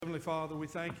Father, we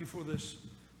thank you for this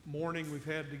morning we've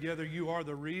had together. You are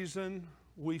the reason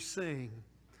we sing.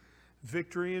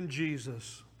 Victory in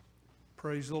Jesus.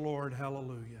 Praise the Lord.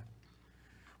 Hallelujah.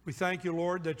 We thank you,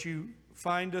 Lord, that you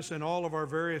find us in all of our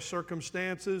various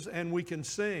circumstances and we can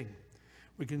sing.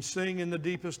 We can sing in the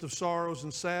deepest of sorrows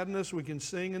and sadness. We can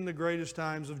sing in the greatest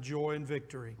times of joy and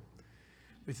victory.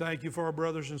 We thank you for our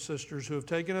brothers and sisters who have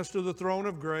taken us to the throne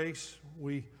of grace.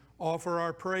 We offer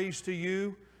our praise to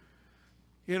you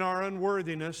in our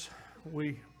unworthiness.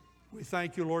 We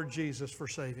thank you, Lord Jesus, for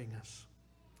saving us.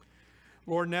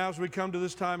 Lord, now as we come to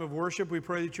this time of worship, we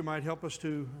pray that you might help us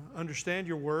to understand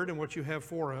your word and what you have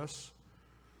for us,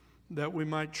 that we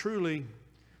might truly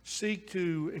seek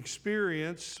to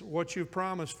experience what you've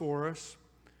promised for us,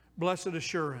 blessed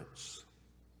assurance.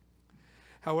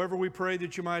 However, we pray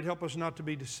that you might help us not to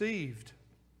be deceived.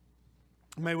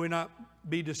 May we not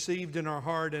be deceived in our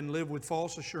heart and live with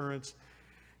false assurance,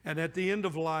 and at the end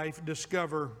of life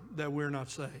discover that we're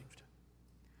not saved.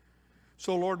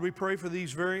 So, Lord, we pray for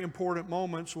these very important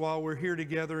moments while we're here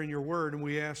together in your word, and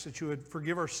we ask that you would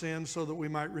forgive our sins so that we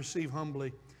might receive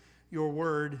humbly your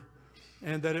word,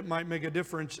 and that it might make a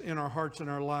difference in our hearts and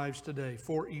our lives today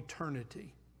for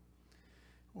eternity.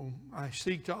 I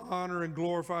seek to honor and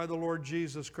glorify the Lord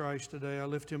Jesus Christ today. I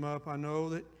lift him up. I know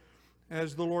that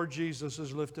as the Lord Jesus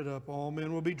is lifted up, all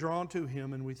men will be drawn to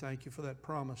him, and we thank you for that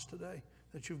promise today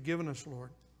that you've given us, Lord.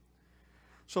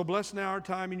 So bless now our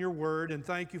time in your word, and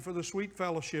thank you for the sweet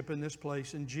fellowship in this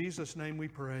place. In Jesus' name we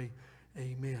pray,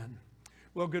 amen.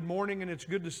 Well, good morning, and it's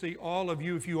good to see all of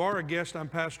you. If you are a guest, I'm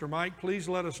Pastor Mike. Please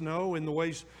let us know in the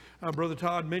ways Brother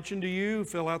Todd mentioned to you.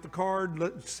 Fill out the card,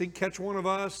 catch one of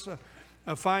us,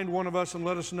 find one of us and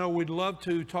let us know. We'd love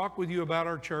to talk with you about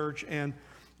our church and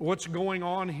what's going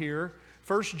on here.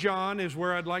 1 John is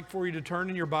where I'd like for you to turn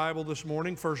in your Bible this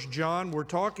morning. 1 John, we're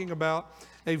talking about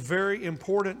a very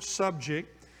important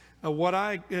subject, what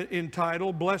I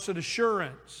entitled Blessed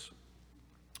Assurance.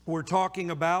 We're talking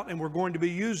about, and we're going to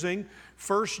be using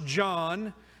 1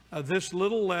 John, this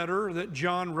little letter that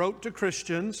John wrote to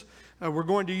Christians. We're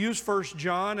going to use 1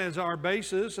 John as our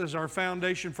basis, as our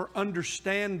foundation for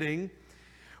understanding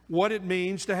what it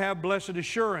means to have blessed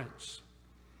assurance.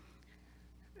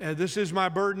 This is my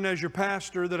burden as your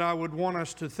pastor, that I would want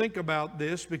us to think about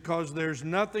this, because there's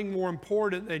nothing more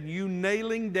important than you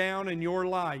nailing down in your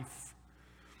life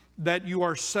that you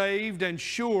are saved and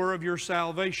sure of your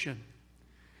salvation.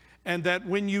 And that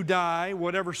when you die,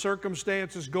 whatever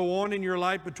circumstances go on in your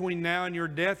life between now and your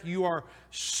death, you are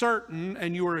certain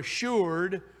and you are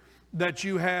assured that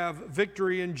you have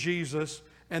victory in Jesus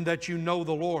and that you know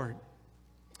the Lord.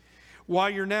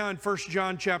 While you're now in 1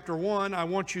 John chapter 1, I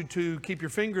want you to keep your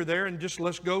finger there and just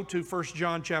let's go to 1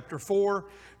 John chapter 4,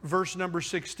 verse number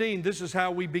 16. This is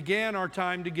how we began our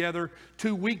time together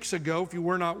 2 weeks ago, if you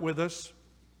were not with us.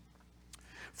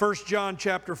 1 John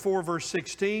chapter 4, verse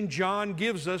 16, John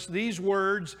gives us these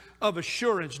words of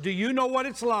assurance. Do you know what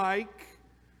it's like?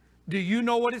 Do you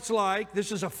know what it's like?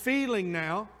 This is a feeling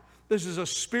now. This is a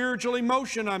spiritual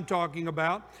emotion I'm talking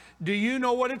about. Do you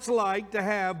know what it's like to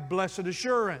have blessed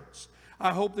assurance?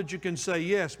 I hope that you can say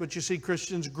yes, but you see,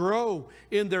 Christians grow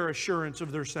in their assurance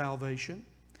of their salvation.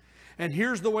 And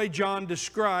here's the way John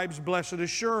describes blessed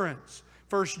assurance.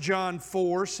 1 John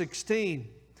 4, 16.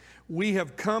 We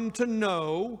have come to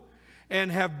know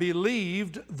and have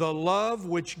believed the love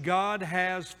which God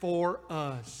has for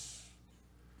us.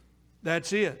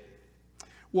 That's it.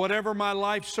 Whatever my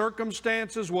life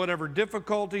circumstances, whatever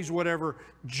difficulties, whatever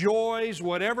joys,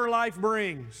 whatever life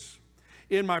brings,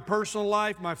 in my personal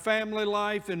life, my family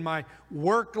life, in my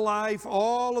work life,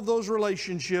 all of those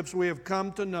relationships we have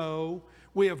come to know.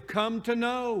 We have come to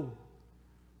know.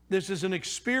 This is an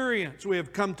experience. We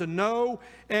have come to know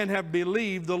and have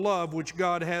believed the love which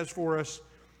God has for us.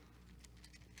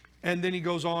 And then he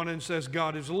goes on and says,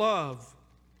 God is love.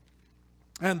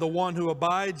 And the one who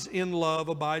abides in love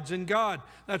abides in God.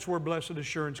 That's where blessed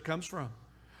assurance comes from.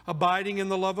 Abiding in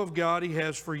the love of God he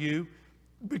has for you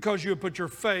because you have put your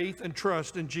faith and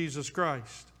trust in Jesus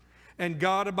Christ. And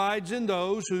God abides in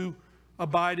those who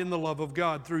abide in the love of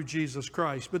God through Jesus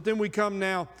Christ. But then we come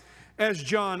now, as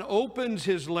John opens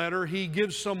his letter, he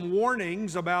gives some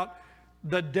warnings about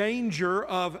the danger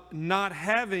of not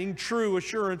having true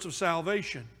assurance of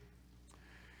salvation.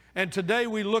 And today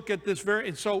we look at this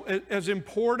so as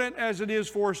important as it is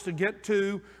for us to get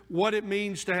to what it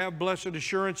means to have blessed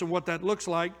assurance and what that looks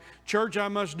like, church, I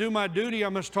must do my duty. I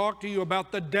must talk to you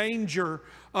about the danger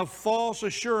of false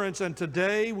assurance. And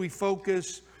today we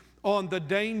focus on the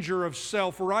danger of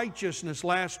self-righteousness.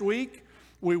 Last week,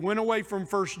 we went away from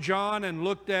 1 John and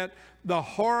looked at the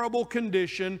horrible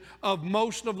condition of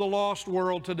most of the lost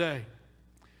world today.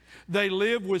 They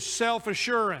live with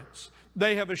self-assurance.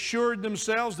 They have assured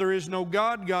themselves there is no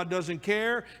God. God doesn't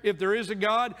care if there is a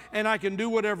God, and I can do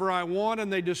whatever I want.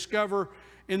 And they discover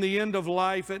in the end of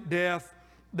life, at death,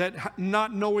 that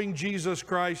not knowing Jesus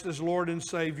Christ as Lord and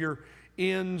Savior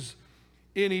ends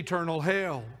in eternal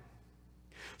hell.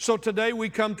 So today we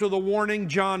come to the warning,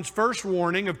 John's first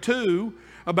warning of two,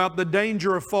 about the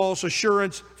danger of false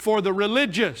assurance for the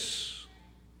religious.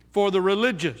 For the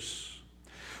religious.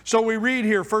 So we read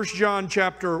here 1 John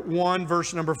chapter 1,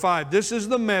 verse number 5. This is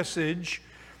the message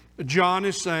John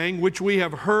is saying, which we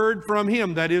have heard from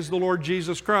Him, that is the Lord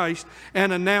Jesus Christ,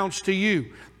 and announced to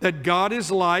you, that God is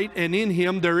light, and in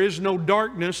Him there is no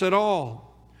darkness at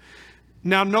all.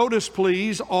 Now notice,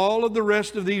 please, all of the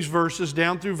rest of these verses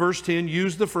down through verse 10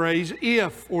 use the phrase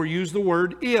if, or use the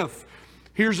word if.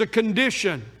 Here's a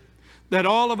condition that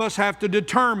all of us have to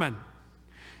determine.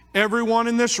 Everyone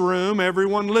in this room,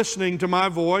 everyone listening to my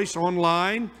voice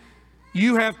online,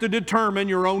 you have to determine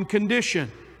your own condition.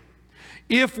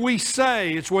 If we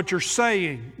say, it's what you're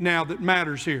saying now that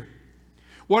matters here.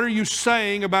 What are you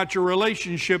saying about your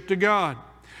relationship to God?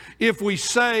 If we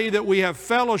say that we have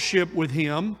fellowship with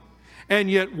Him and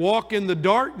yet walk in the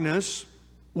darkness,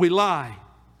 we lie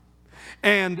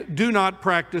and do not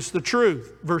practice the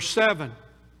truth. Verse 7,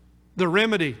 the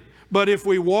remedy. But if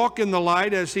we walk in the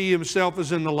light as He Himself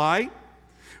is in the light,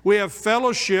 we have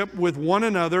fellowship with one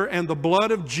another, and the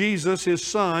blood of Jesus, His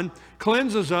Son,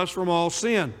 cleanses us from all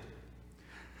sin.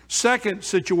 Second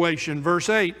situation, verse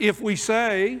 8, if we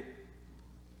say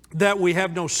that we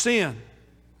have no sin,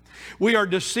 we are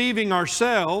deceiving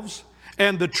ourselves,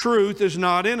 and the truth is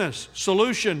not in us.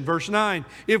 Solution, verse 9,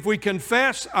 if we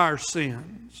confess our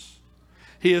sins,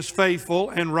 He is faithful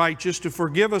and righteous to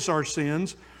forgive us our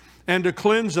sins and to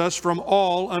cleanse us from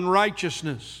all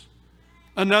unrighteousness.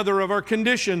 Another of our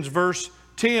conditions, verse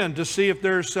 10, to see if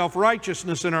there is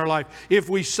self-righteousness in our life. If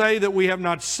we say that we have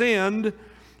not sinned,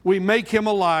 we make Him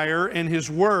a liar, and His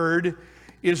word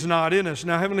is not in us.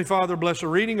 Now, Heavenly Father, bless the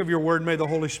reading of your word. May the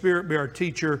Holy Spirit be our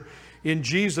teacher. In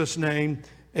Jesus' name,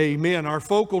 amen. Our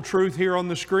focal truth here on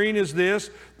the screen is this: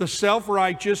 the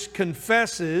self-righteous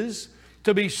confesses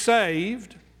to be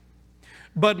saved,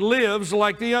 but lives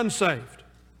like the unsaved.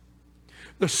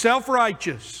 The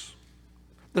self-righteous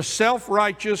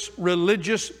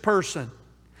religious person,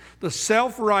 the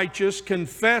self-righteous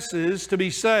confesses to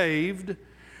be saved,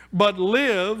 but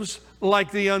lives like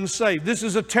the unsaved. This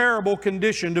is a terrible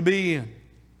condition to be in.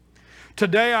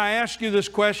 Today I ask you this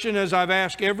question, as I've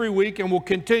asked every week and will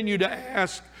continue to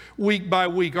ask week by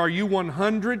week. Are you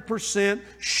 100%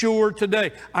 sure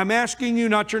today? I'm asking you,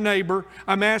 not your neighbor.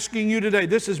 I'm asking you today.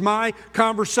 This is my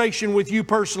conversation with you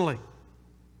personally.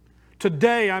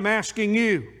 Today I'm asking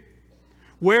you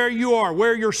where you are,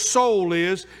 where your soul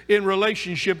is in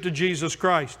relationship to Jesus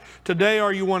Christ. Today,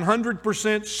 are you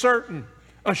 100% certain,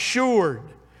 assured,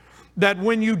 that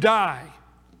when you die,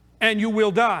 and you will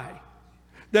die,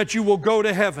 that you will go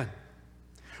to heaven?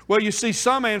 Well, you see,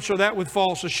 some answer that with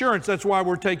false assurance. That's why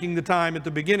we're taking the time at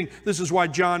the beginning. This is why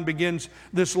John begins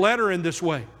this letter in this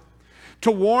way,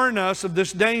 to warn us of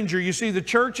this danger. You see, the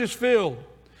church is filled.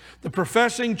 The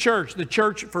professing church, the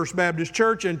church, First Baptist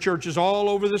Church, and churches all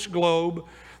over this globe,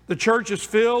 the church is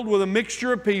filled with a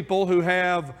mixture of people who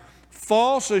have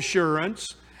false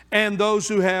assurance and those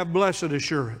who have blessed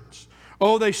assurance.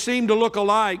 Oh, they seem to look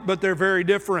alike, but they're very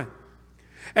different.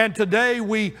 And today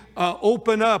we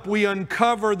we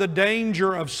uncover the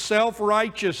danger of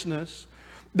self-righteousness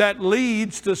that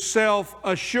leads to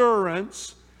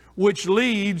self-assurance, which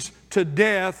leads to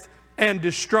death and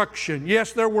destruction.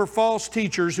 Yes, there were false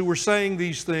teachers who were saying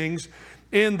these things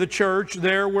in the church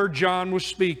there where John was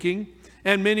speaking,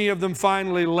 and many of them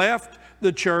finally left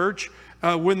the church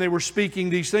when they were speaking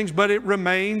these things, but it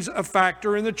remains a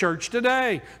factor in the church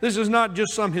today. This is not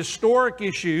just some historic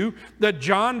issue that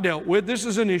John dealt with. This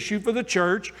is an issue for the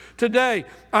church today.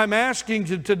 I'm asking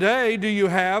you today, do you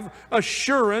have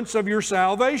assurance of your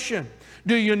salvation?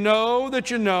 Do you know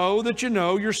that you know that you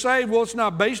know you're saved? Well, it's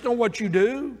not based on what you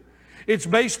do. It's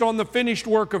based on the finished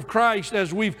work of Christ,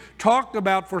 as we've talked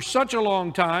about for such a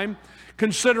long time,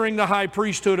 considering the high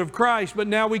priesthood of Christ. But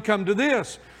now we come to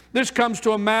this. This comes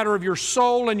to a matter of your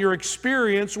soul and your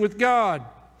experience with God.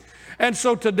 And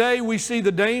so today we see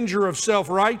the danger of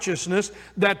self-righteousness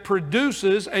that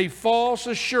produces a false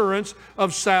assurance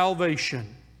of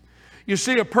salvation. You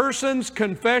see, a person's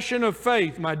confession of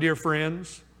faith, my dear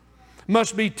friends,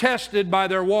 must be tested by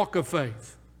their walk of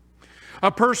faith.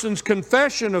 A person's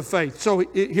confession of faith. So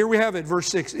here we have it, verse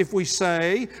 6. If we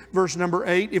say, verse number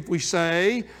 8, if we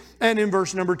say, and in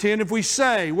verse number 10, if we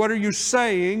say, what are you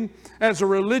saying as a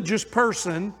religious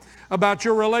person about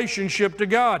your relationship to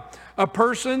God. A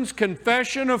person's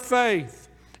confession of faith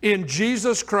in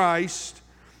Jesus Christ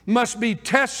must be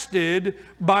tested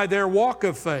by their walk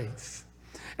of faith.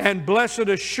 And blessed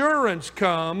assurance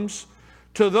comes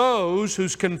to those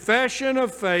whose confession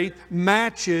of faith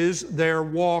matches their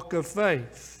walk of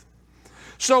faith.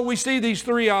 So we see these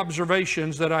three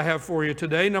observations that I have for you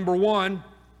today. Number one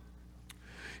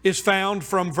is found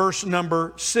from verse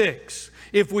number 6.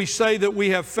 If we say that we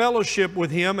have fellowship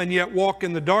with Him and yet walk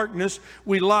in the darkness,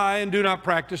 we lie and do not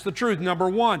practice the truth. Number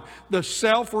one, the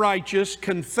self-righteous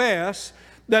confess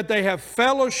that they have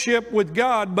fellowship with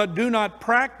God but do not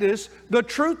practice the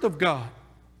truth of God.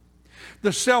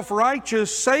 The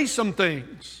self-righteous say some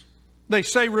things. They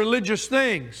say religious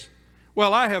things.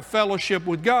 Well, I have fellowship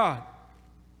with God.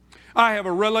 I have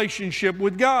a relationship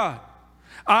with God.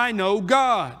 I know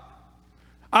God.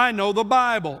 I know the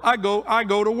Bible. I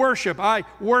go to worship. I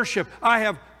worship. I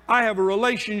have a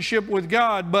relationship with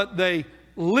God, but they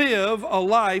live a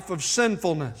life of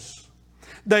sinfulness.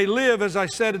 They live, as I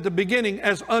said at the beginning,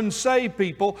 as unsaved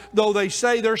people, though they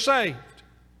say they're saved.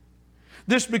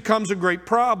 This becomes a great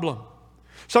problem.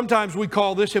 Sometimes we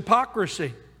call this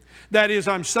hypocrisy. That is,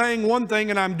 I'm saying one thing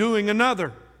and I'm doing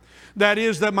another. That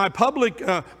is, that my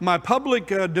public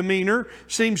demeanor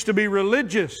seems to be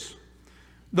religious.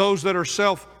 Those that are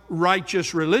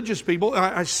self-righteous religious people,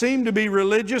 I seem to be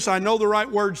religious. I know the right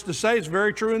words to say. It's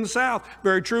very true in the South.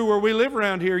 Very true where we live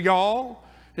around here, y'all.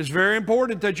 It's very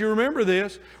important that you remember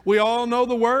this. We all know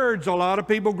the words. A lot of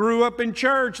people grew up in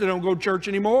church. They don't go to church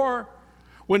anymore.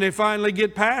 When they finally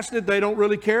get past it, they don't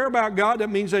really care about God. That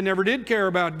means they never did care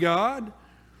about God.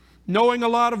 Knowing a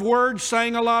lot of words,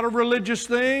 saying a lot of religious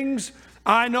things.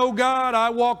 I know God, I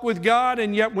walk with God,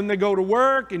 and yet when they go to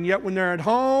work, and yet when they're at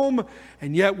home,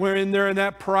 and yet when they're in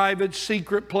that private,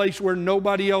 secret place where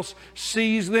nobody else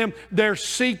sees them, their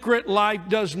secret life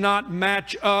does not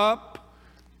match up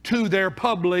to their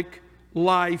public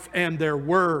life and their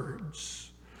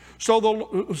words.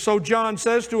 So John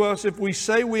says to us, if we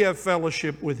say we have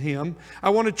fellowship with Him, I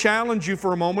want to challenge you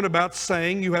for a moment about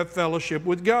saying you have fellowship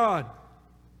with God.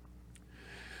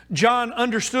 John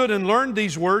understood and learned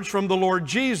these words from the Lord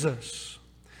Jesus.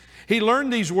 He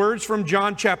learned these words from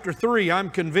John chapter 3. I'm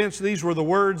convinced these were the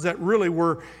words that really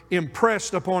were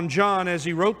impressed upon John as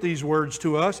he wrote these words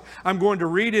to us. I'm going to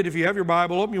read it. If you have your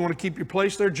Bible open, you want to keep your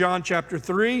place there. John chapter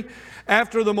 3.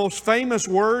 After the most famous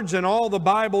words in all the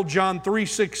Bible, John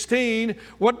 3:16,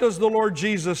 what does the Lord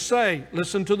Jesus say?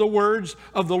 Listen to the words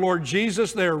of the Lord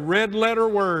Jesus. They're red letter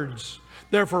words.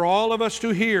 They're for all of us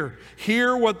to hear.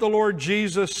 Hear what the Lord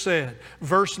Jesus said.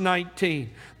 Verse 19.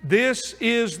 This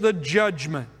is the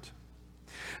judgment,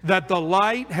 that the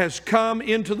light has come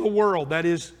into the world. That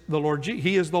is the Lord Jesus.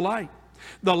 He is the light.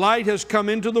 The light has come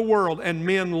into the world, and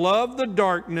men love the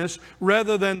darkness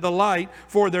rather than the light,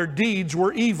 for their deeds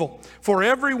were evil. For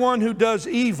everyone who does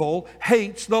evil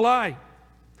hates the light,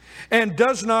 and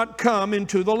does not come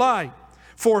into the light,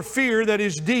 for fear that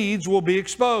his deeds will be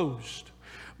exposed.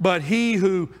 But he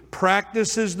who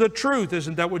practices the truth,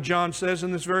 isn't that what John says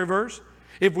in this very verse?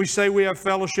 If we say we have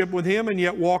fellowship with Him and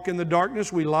yet walk in the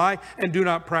darkness, we lie and do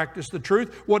not practice the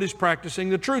truth. What is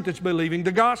practicing the truth? It's believing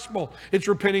the gospel. It's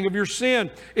repenting of your sin.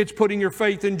 It's putting your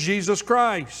faith in Jesus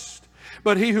Christ.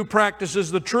 But he who practices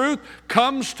the truth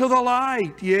comes to the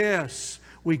light. Yes,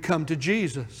 we come to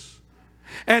Jesus.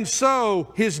 And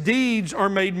so His deeds are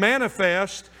made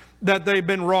manifest, that they've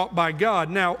been wrought by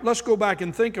God. Now, let's go back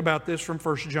and think about this from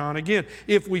 1 John again.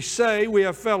 If we say we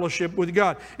have fellowship with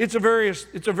God, it's a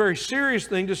very serious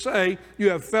thing to say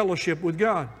you have fellowship with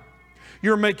God.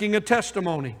 You're making a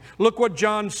testimony. Look what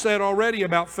John said already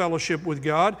about fellowship with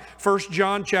God. 1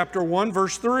 John chapter 1,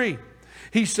 verse 3.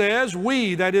 He says,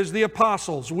 we, that is the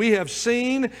apostles, we have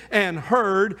seen and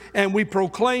heard, and we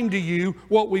proclaim to you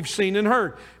what we've seen and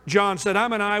heard. John said,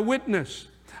 I'm an eyewitness.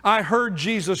 I heard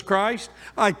Jesus Christ.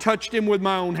 I touched Him with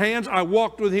my own hands. I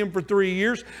walked with Him for 3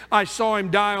 years. I saw Him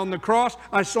die on the cross.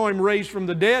 I saw Him raised from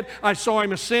the dead. I saw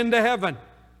Him ascend to heaven.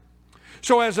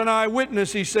 So as an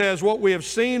eyewitness, he says, what we have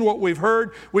seen, what we've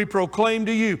heard, we proclaim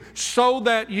to you, so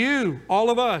that you,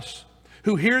 all of us,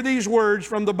 who hear these words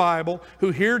from the Bible, who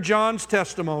hear John's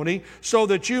testimony, so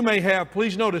that you may have,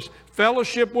 please notice,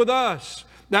 fellowship with us.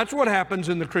 That's what happens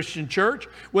in the Christian church.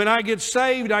 When I get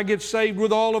saved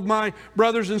with all of my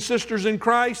brothers and sisters in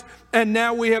Christ, and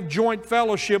now we have joint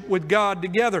fellowship with God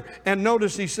together. And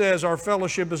notice he says our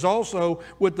fellowship is also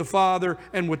with the Father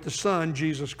and with the Son,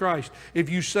 Jesus Christ. If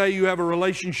you say you have a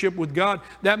relationship with God,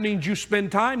 that means you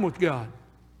spend time with God.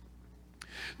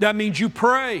 That means you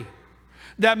pray.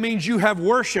 That means you have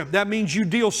worship. That means you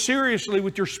deal seriously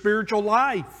with your spiritual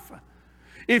life.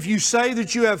 If you say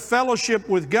that you have fellowship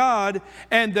with God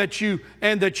and that you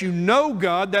know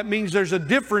God, that means there's a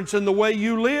difference in the way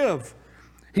you live.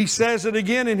 He says it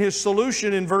again in His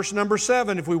solution in verse number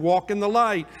 7. If we walk in the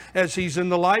light, as He's in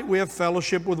the light, we have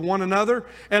fellowship with one another,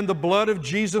 and the blood of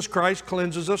Jesus Christ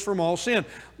cleanses us from all sin.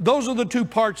 Those are the two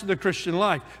parts of the Christian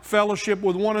life: fellowship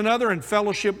with one another and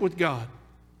fellowship with God.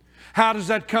 How does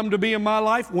that come to be in my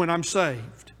life? When I'm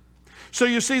saved. So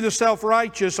you see, the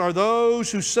self-righteous are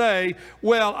those who say,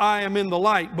 well, I am in the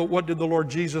light. But what did the Lord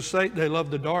Jesus say? They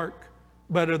love the dark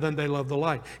better than they love the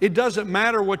light. It doesn't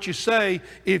matter what you say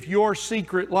if your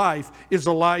secret life is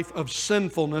a life of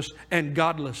sinfulness and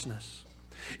godlessness.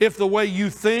 If the way you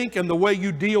think and the way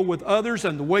you deal with others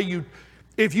and the way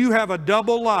if you have a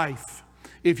double life,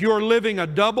 if you're living a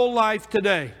double life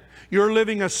today, you're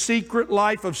living a secret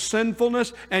life of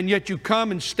sinfulness, and yet you come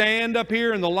and stand up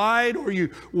here in the light, or you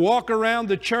walk around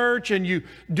the church and you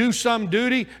do some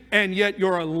duty, and yet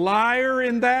you're a liar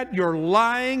in that. You're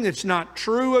lying. It's not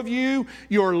true of you.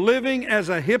 You're living as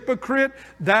a hypocrite.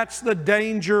 That's the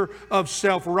danger of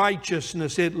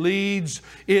self-righteousness. It leads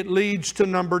to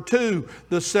number 2.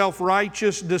 The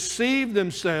self-righteous deceive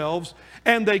themselves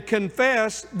and they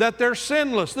confess that they're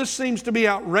sinless. This seems to be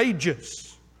outrageous,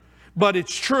 but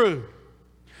it's true.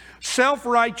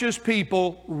 Self-righteous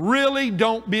people really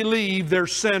don't believe they're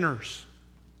sinners.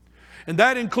 And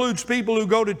that includes people who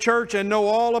go to church and know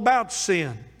all about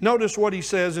sin. Notice what he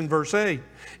says in verse 8.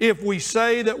 If we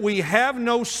say that we have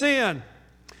no sin,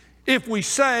 if we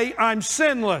say I'm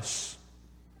sinless,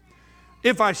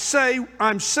 if I say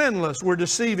I'm sinless, we're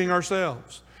deceiving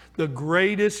ourselves. The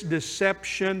greatest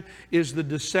deception is the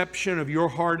deception of your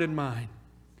heart and mind.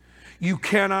 You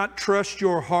cannot trust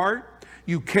your heart.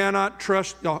 You cannot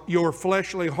trust your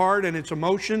fleshly heart and its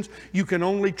emotions. You can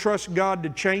only trust God to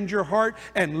change your heart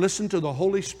and listen to the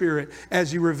Holy Spirit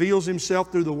as He reveals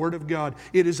Himself through the Word of God.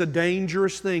 It is a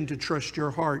dangerous thing to trust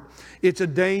your heart. It's a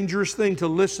dangerous thing to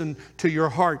listen to your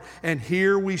heart. And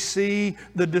here we see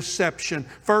the deception.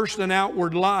 First, an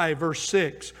outward lie, verse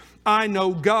 6. I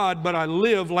know God, but I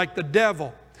live like the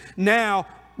devil. Now,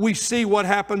 we see what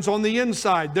happens on the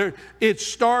inside. It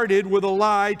started with a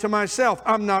lie to myself.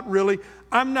 I'm not really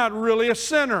a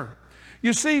sinner.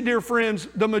 You see, dear friends,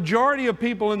 the majority of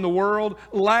people in the world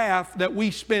laugh that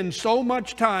we spend so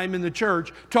much time in the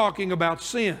church talking about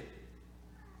sin.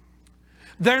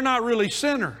 They're not really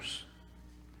sinners.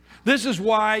 This is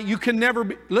why you can never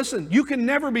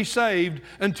be saved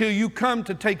until you come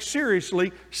to take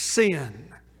seriously sin.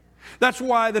 That's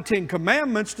why the 10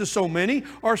 Commandments to so many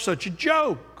are such a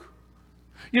joke.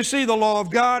 You see, the law of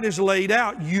God is laid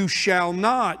out. You shall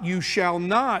not, you shall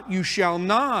not, you shall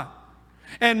not.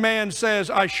 And man says,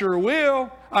 I sure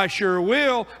will, I sure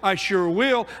will, I sure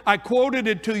will. I quoted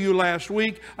it to you last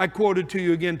week. I quoted to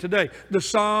you again today. The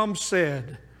Psalm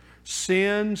said,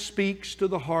 sin speaks to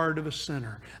the heart of a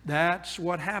sinner. That's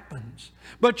what happens.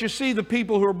 But you see, the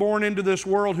people who are born into this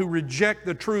world who reject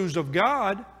the truths of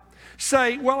God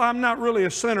say, well, I'm not really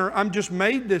a sinner. I'm just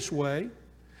made this way.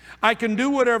 I can do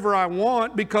whatever I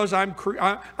want because I'm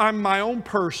my own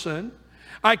person.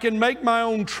 I can make my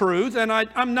own truth, and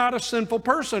I'm not a sinful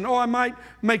person. Oh, I might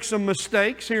make some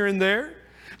mistakes here and there.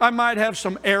 I might have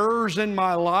some errors in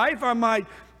my life. I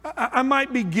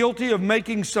might be guilty of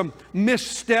making some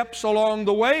missteps along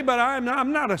the way, but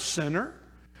I'm not a sinner.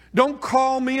 Don't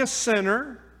call me a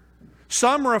sinner.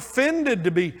 Some are offended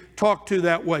to be talked to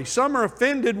that way. Some are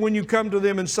offended when you come to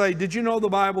them and say, did you know the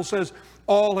Bible says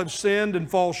all have sinned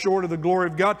and fall short of the glory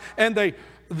of God? And they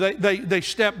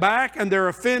step back and they're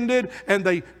offended and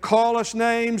they call us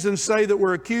names and say that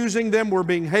we're accusing them, we're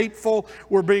being hateful,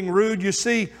 we're being rude. You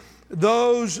see,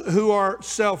 those who are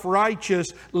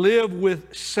self-righteous live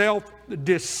with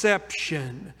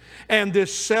self-deception. And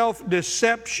this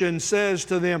self-deception says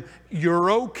to them,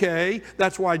 you're okay.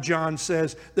 That's why John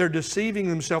says they're deceiving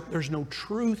themselves. There's no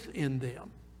truth in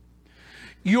them.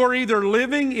 You're either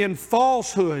living in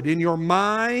falsehood in your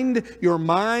mind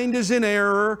is in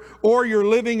error, or you're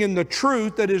living in the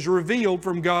truth that is revealed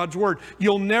from God's Word.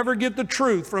 You'll never get the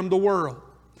truth from the world.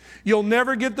 You'll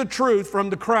never get the truth from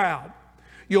the crowd.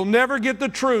 You'll never get the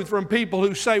truth from people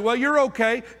who say, well, you're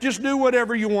okay, just do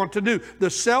whatever you want to do. The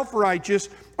self-righteous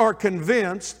are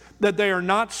convinced that they are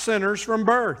not sinners from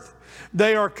birth.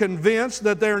 They are convinced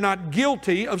that they're not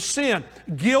guilty of sin.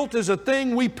 Guilt is a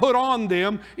thing we put on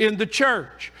them in the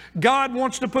church. God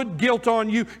wants to put guilt on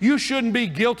you. You shouldn't be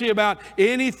guilty about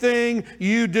anything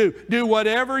you do. Do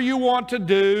whatever you want to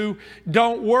do.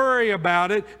 Don't worry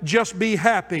about it. Just be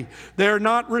happy. They're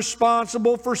not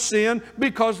responsible for sin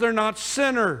because they're not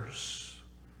sinners.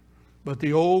 But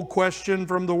the old question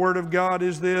from the Word of God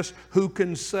is this: who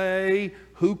can say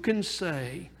who can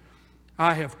say,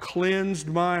 I have cleansed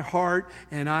my heart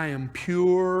and I am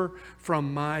pure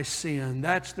from my sin?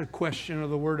 That's the question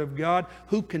of the Word of God.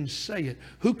 Who can say it?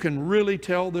 Who can really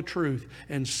tell the truth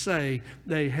and say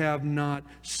they have not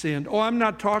sinned? Oh, I'm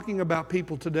not talking about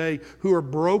people today who are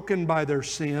broken by their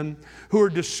sin, who are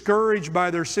discouraged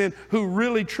by their sin, who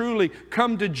really truly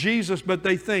come to Jesus, but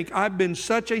they think, I've been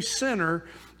such a sinner,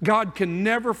 God can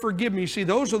never forgive me. You see,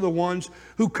 those are the ones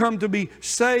who come to be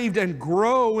saved and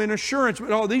grow in assurance.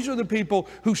 But these are the people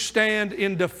who stand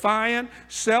in defiant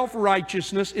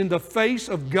self-righteousness in the face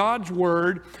of God's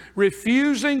Word,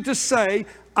 refusing to say,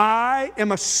 I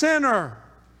am a sinner.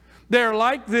 They're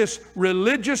like this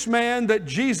religious man that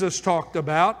Jesus talked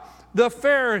about, the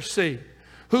Pharisee,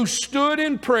 who stood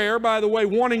in prayer, by the way,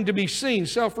 wanting to be seen.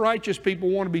 Self-righteous people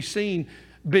want to be seen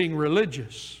being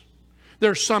religious.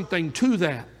 There's something to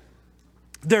that.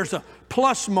 There's a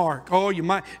plus mark. Oh, you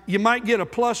might get a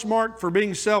plus mark for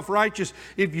being self-righteous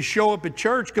if you show up at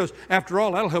church, because after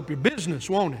all, that'll help your business,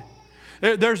 won't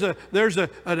it? There's an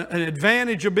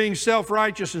advantage of being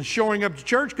self-righteous and showing up to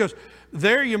church, because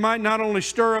there you might not only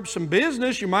stir up some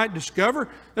business, you might discover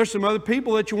there's some other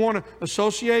people that you want to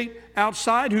associate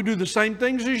outside who do the same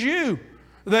things as you.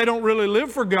 They don't really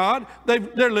live for God.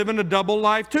 They're living a double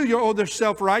life too. Their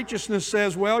self-righteousness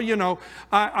says, well,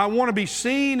 I want to be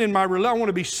seen in my religion. I want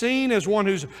to be seen as one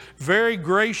who's very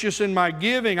gracious in my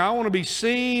giving. I want to be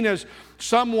seen as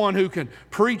someone who can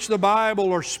preach the Bible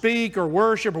or speak or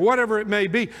worship or whatever it may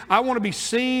be. I want to be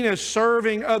seen as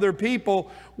serving other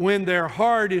people when their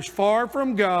heart is far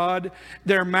from God.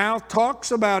 Their mouth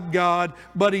talks about God,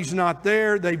 but He's not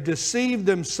there. They've deceived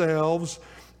themselves.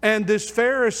 And this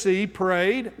Pharisee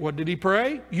prayed. What did he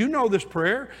pray? You know this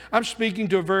prayer. I'm speaking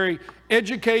to a very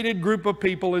educated group of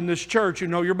people in this church who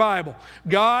know your Bible.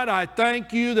 God, I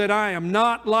thank you that I am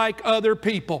not like other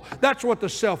people. That's what the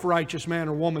self-righteous man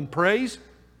or woman prays.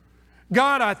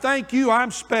 God, I thank you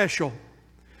I'm special.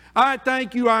 I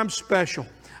thank you I'm special.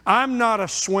 I'm not a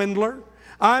swindler.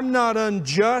 I'm not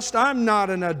unjust. I'm not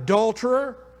an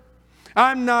adulterer.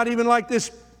 I'm not even like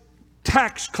this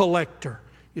tax collector.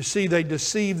 You see, they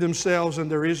deceive themselves and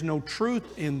there is no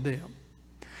truth in them.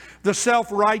 The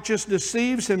self-righteous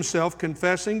deceives himself,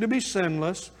 confessing to be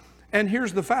sinless. And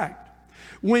here's the fact.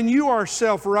 When you are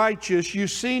self-righteous, you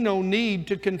see no need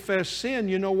to confess sin.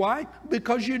 You know why?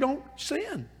 Because you don't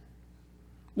sin.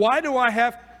 Why do I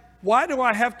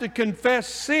have to confess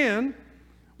sin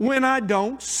when I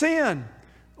don't sin?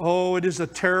 Oh, it is a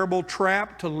terrible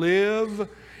trap to live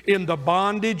in the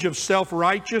bondage of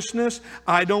self-righteousness.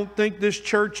 I don't think this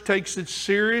church takes it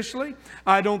seriously.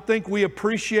 I don't think we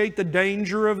appreciate the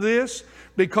danger of this,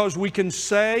 because we can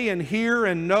say and hear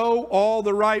and know all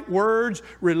the right words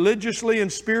religiously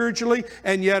and spiritually,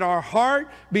 and yet our heart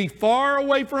be far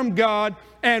away from God,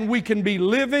 and we can be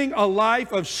living a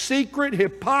life of secret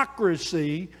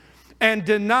hypocrisy and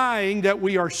denying that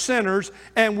we are sinners,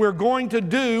 and we're going to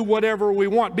do whatever we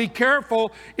want. Be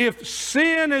careful if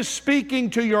sin is speaking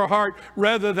to your heart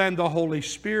rather than the Holy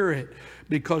Spirit,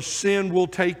 because sin will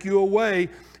take you away.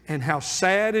 And how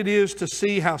sad it is to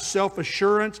see how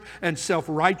self-assurance and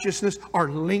self-righteousness are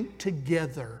linked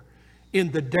together in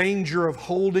the danger of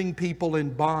holding people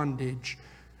in bondage.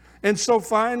 And so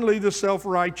finally, the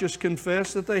self-righteous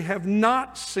confess that they have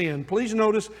not sinned. Please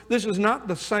notice, this is not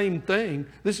the same thing.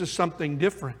 This is something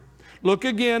different. Look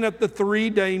again at the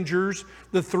three dangers,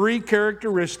 the three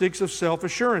characteristics of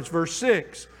self-assurance. Verse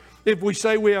 6, if we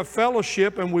say we have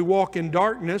fellowship and we walk in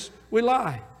darkness, we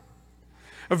lie.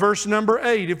 Verse number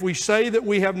 8, if we say that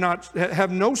we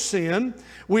have no sin,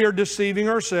 we are deceiving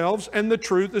ourselves and the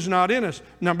truth is not in us.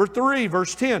 Number 3,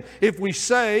 verse 10, if we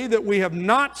say that we have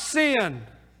not sinned.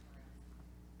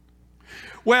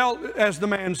 Well, as the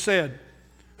man said,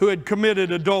 who had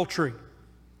committed adultery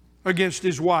against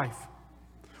his wife.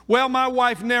 Well, my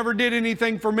wife never did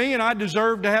anything for me and I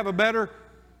deserve to have a better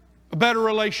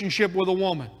relationship with a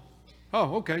woman.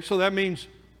 Oh, okay, so that means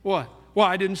what? Well,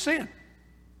 I didn't sin.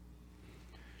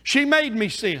 She made me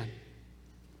sin.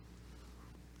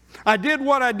 I did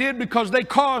what I did because they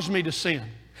caused me to sin.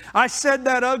 I said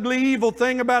that ugly, evil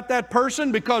thing about that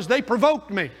person because they provoked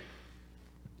me.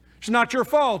 It's not your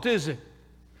fault, is it?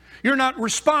 You're not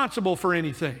responsible for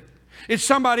anything. It's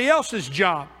somebody else's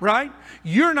job, right?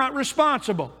 You're not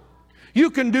responsible. You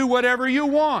can do whatever you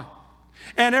want,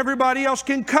 and everybody else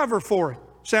can cover for it.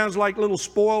 Sounds like little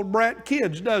spoiled brat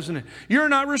kids, doesn't it? You're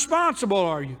not responsible,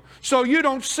 are you? So you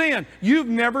don't sin. You've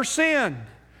never sinned.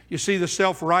 You see, the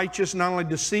self-righteous not only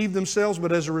deceive themselves,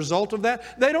 but as a result of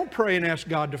that, they don't pray and ask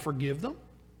God to forgive them.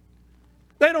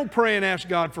 They don't pray and ask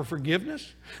God for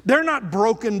forgiveness. They're not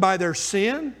broken by their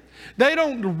sin. They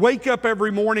don't wake up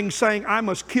every morning saying, I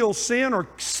must kill sin or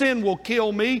sin will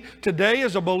kill me today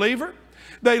as a believer.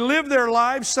 They live their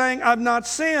lives saying, I've not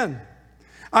sinned.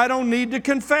 I don't need to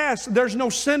confess. There's no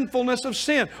sinfulness of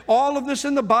sin. All of this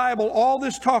in the Bible, all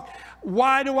this talk.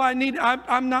 Why do I need,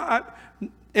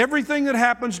 everything that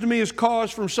happens to me is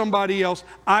caused from somebody else.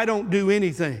 I don't do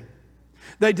anything.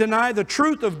 They deny the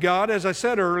truth of God, as I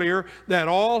said earlier, that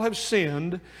all have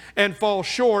sinned and fall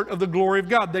short of the glory of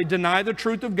God. They deny the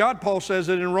truth of God. Paul says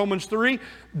it in Romans 3.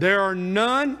 There are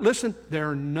none, listen,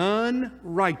 there are none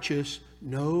righteous,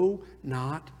 no,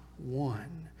 not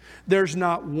one. There's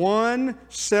not one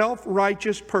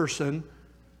self-righteous person,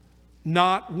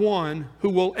 not one who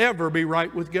will ever be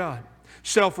right with God.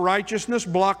 Self-righteousness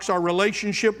blocks our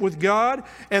relationship with God,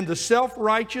 and the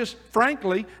self-righteous,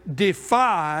 frankly,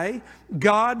 defy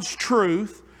God's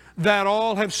truth that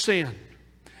all have sinned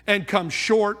and come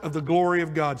short of the glory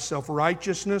of God.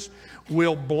 Self-righteousness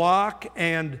will block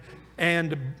and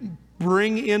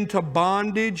bring into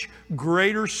bondage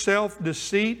greater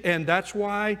self-deceit, and that's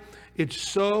why it's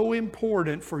so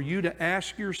important for you to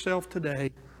ask yourself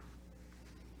today,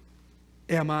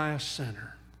 am I a sinner?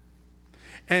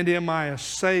 And am I a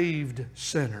saved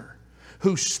sinner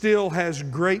who still has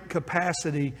great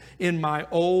capacity in my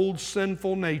old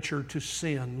sinful nature to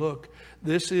sin? Look,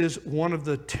 this is one of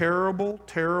the terrible,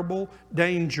 terrible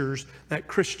dangers that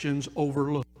Christians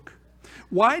overlook.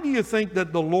 Why do you think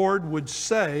that the Lord would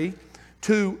say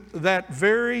to that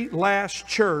very last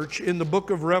church in the book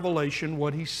of Revelation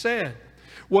what He said?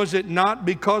 Was it not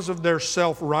because of their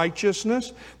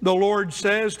self-righteousness? The Lord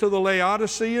says to the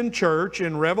Laodicean church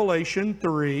in Revelation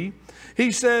 3,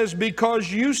 He says,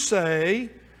 because you say,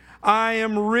 I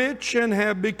am rich and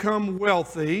have become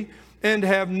wealthy and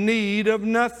have need of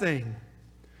nothing.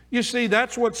 You see,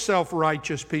 that's what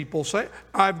self-righteous people say.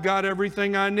 I've got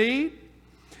everything I need.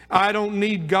 I don't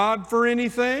need God for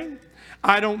anything.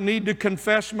 I don't need to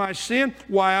confess my sin.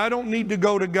 Why, I don't need to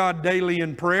go to God daily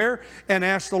in prayer and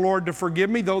ask the Lord to forgive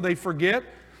me, though they forget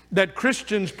that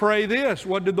Christians pray this.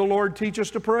 What did the Lord teach us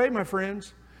to pray, my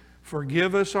friends?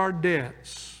 Forgive us our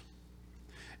debts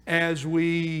as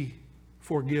we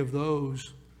forgive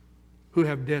those who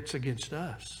have debts against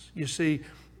us. You see,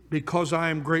 because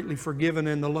I am greatly forgiven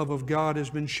and the love of God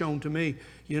has been shown to me,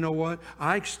 you know what?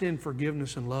 I extend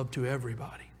forgiveness and love to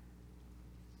everybody.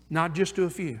 Not just to a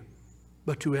few,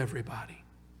 but to everybody.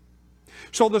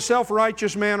 So the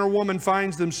self-righteous man or woman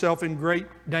finds themselves in great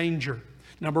danger.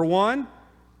 Number one,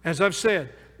 as I've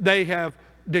said, they have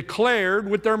declared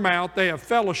with their mouth they have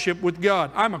fellowship with God.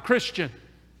 I'm a Christian.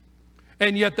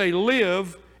 And yet they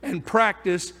live and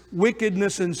practice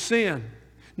wickedness and sin.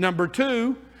 Number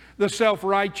two, the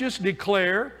self-righteous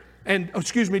deceive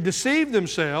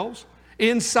themselves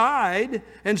inside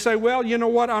and say, well, you know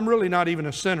what? I'm really not even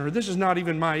a sinner. This is not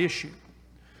even my issue.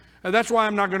 That's why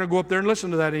I'm not going to go up there and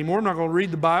listen to that anymore. I'm not going to read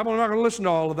the Bible. I'm not going to listen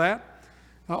to all of that.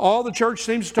 All the church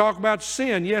seems to talk about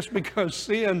sin. Yes, because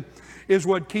sin is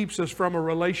what keeps us from a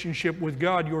relationship with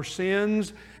God. Your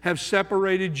sins have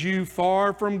separated you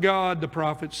far from God, the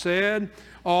prophet said.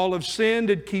 All have sinned.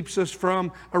 It keeps us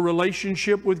from a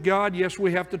relationship with God. Yes,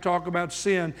 we have to talk about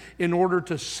sin in order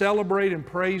to celebrate and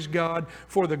praise God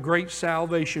for the great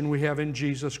salvation we have in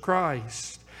Jesus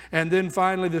Christ. And then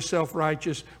finally, the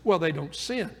self-righteous, well, they don't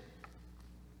sin.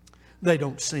 They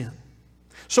don't sin.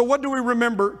 So what do we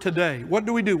remember today? What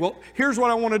do we do? Well, here's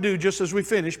what I want to do just as we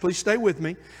finish. Please stay with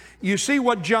me. You see,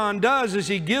 what John does is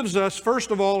he gives us, first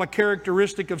of all, a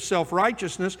characteristic of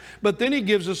self-righteousness, but then he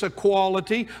gives us a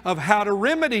quality of how to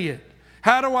remedy it.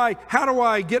 How do I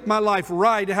get my life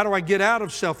right? How do I get out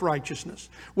of self-righteousness?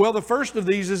 Well, the first of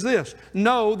these is this.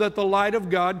 Know that the light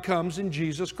of God comes in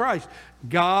Jesus Christ.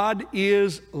 God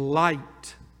is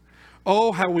light.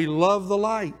 Oh, how we love the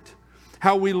light.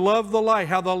 How we love the light.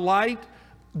 How the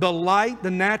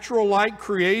natural light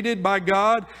created by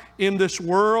God in this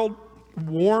world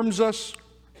warms us.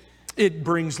 It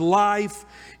brings life.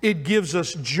 It gives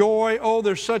us joy. Oh,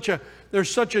 there's such a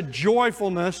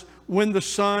joyfulness when the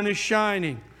sun is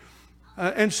shining.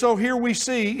 And so here we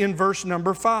see in verse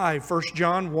number 5, 1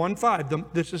 John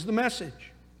 1:5. This is the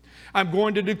message. I'm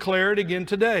going to declare it again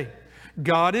today.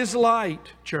 God is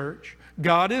light, church.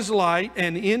 God is light,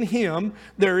 and in Him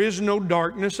there is no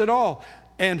darkness at all.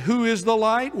 And who is the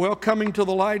light? Well, coming to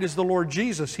the light is the Lord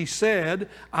Jesus. He said,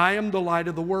 I am the light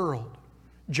of the world.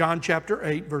 John chapter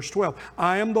 8, verse 12.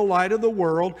 I am the light of the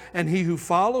world, and he who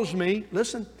follows me,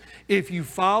 listen, if you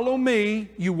follow me,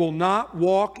 you will not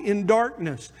walk in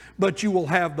darkness, but you will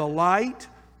have the light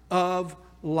of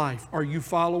life. Are you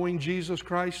following Jesus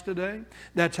Christ today?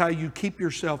 That's how you keep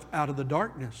yourself out of the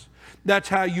darkness. That's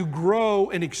how you grow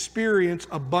and experience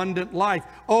abundant life.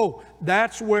 Oh,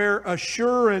 that's where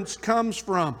assurance comes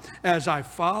from. As I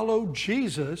follow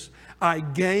Jesus, I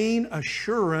gain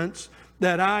assurance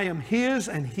that I am His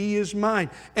and He is mine.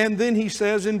 And then He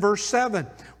says in verse 7,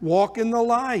 walk in the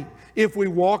light. If we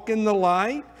walk in the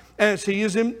light, as He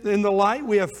is in the light,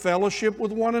 we have fellowship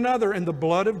with one another, and the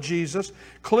blood of Jesus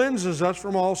cleanses us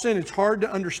from all sin. It's hard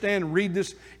to understand and read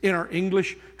this in our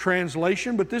English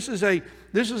translation, but this is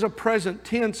a present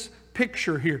tense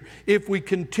picture here. If we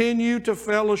continue to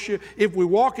fellowship, if we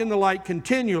walk in the light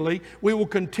continually, we will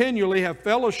continually have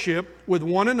fellowship with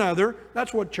one another.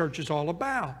 That's what church is all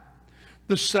about.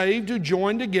 The saved who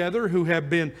join together, who have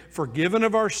been forgiven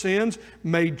of our sins,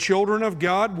 made children of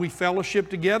God, we fellowship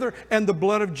together, and the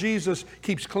blood of Jesus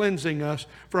keeps cleansing us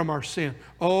from our sin.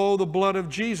 Oh, the blood of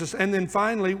Jesus. And then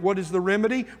finally, what is the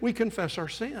remedy? We confess our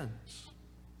sins.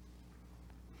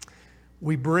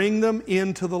 We bring them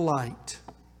into the light.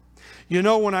 You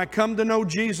know, when I come to know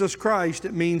Jesus Christ,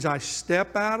 it means I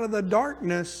step out of the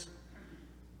darkness.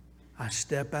 I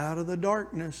step out of the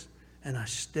darkness and I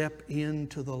step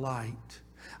into the light.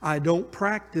 I don't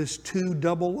practice two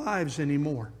double lives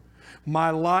anymore.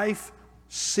 My life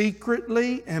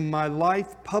secretly and my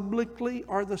life publicly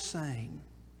are the same.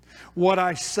 What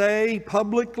I say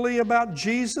publicly about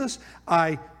Jesus,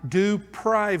 I do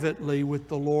privately with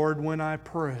the Lord when I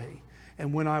pray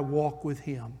and when I walk with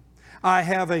Him. I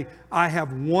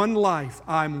have one life.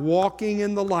 I'm walking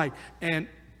in the light, and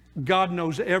God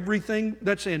knows everything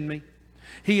that's in me.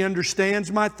 He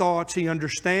understands my thoughts. He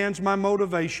understands my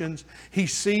motivations. He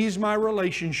sees my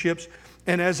relationships.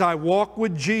 And as I walk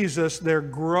with Jesus, there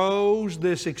grows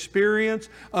this experience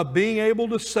of being able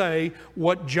to say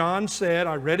what John said.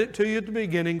 I read it to you at the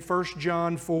beginning, 1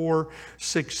 John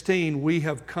 4:16. We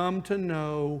have come to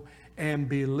know and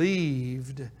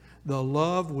believed the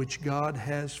love which God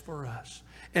has for us.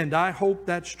 And I hope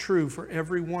that's true for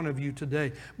every one of you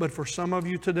today. But for some of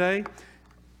you today,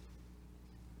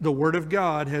 the Word of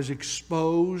God has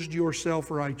exposed your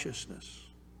self-righteousness.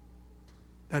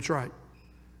 That's right.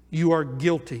 You are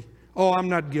guilty. Oh, I'm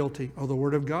not guilty. Oh, the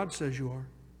Word of God says you are.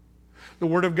 The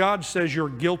Word of God says you're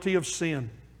guilty of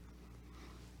sin.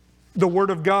 The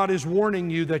Word of God is warning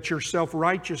you that your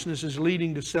self-righteousness is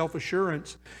leading to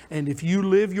self-assurance. And if you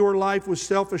live your life with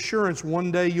self-assurance,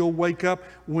 one day you'll wake up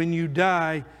when you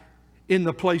die in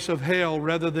the place of hell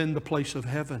rather than the place of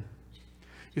heaven.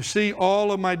 You see,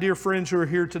 all of my dear friends who are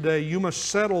here today, you must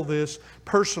settle this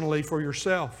personally for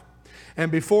yourself. And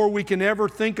before we can ever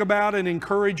think about and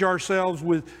encourage ourselves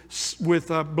with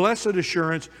blessed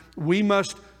assurance, we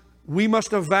must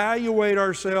evaluate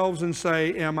ourselves and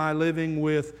say, am I living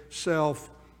with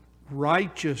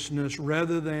self-righteousness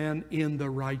rather than in the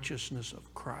righteousness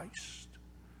of Christ?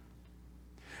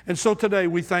 And so today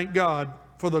we thank God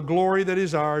for the glory that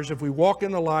is ours. If we walk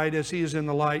in the light as He is in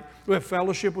the light, we have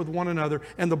fellowship with one another,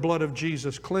 and the blood of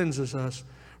Jesus cleanses us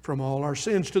from all our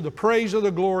sins. To the praise of the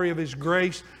glory of His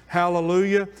grace,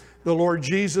 hallelujah. The Lord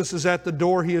Jesus is at the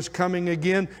door. He is coming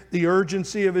again. The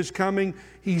urgency of His coming,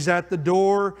 He's at the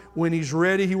door. When He's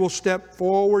ready, He will step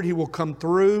forward. He will come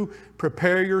through.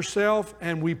 Prepare yourself,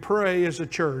 and we pray as a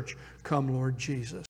church, come Lord Jesus.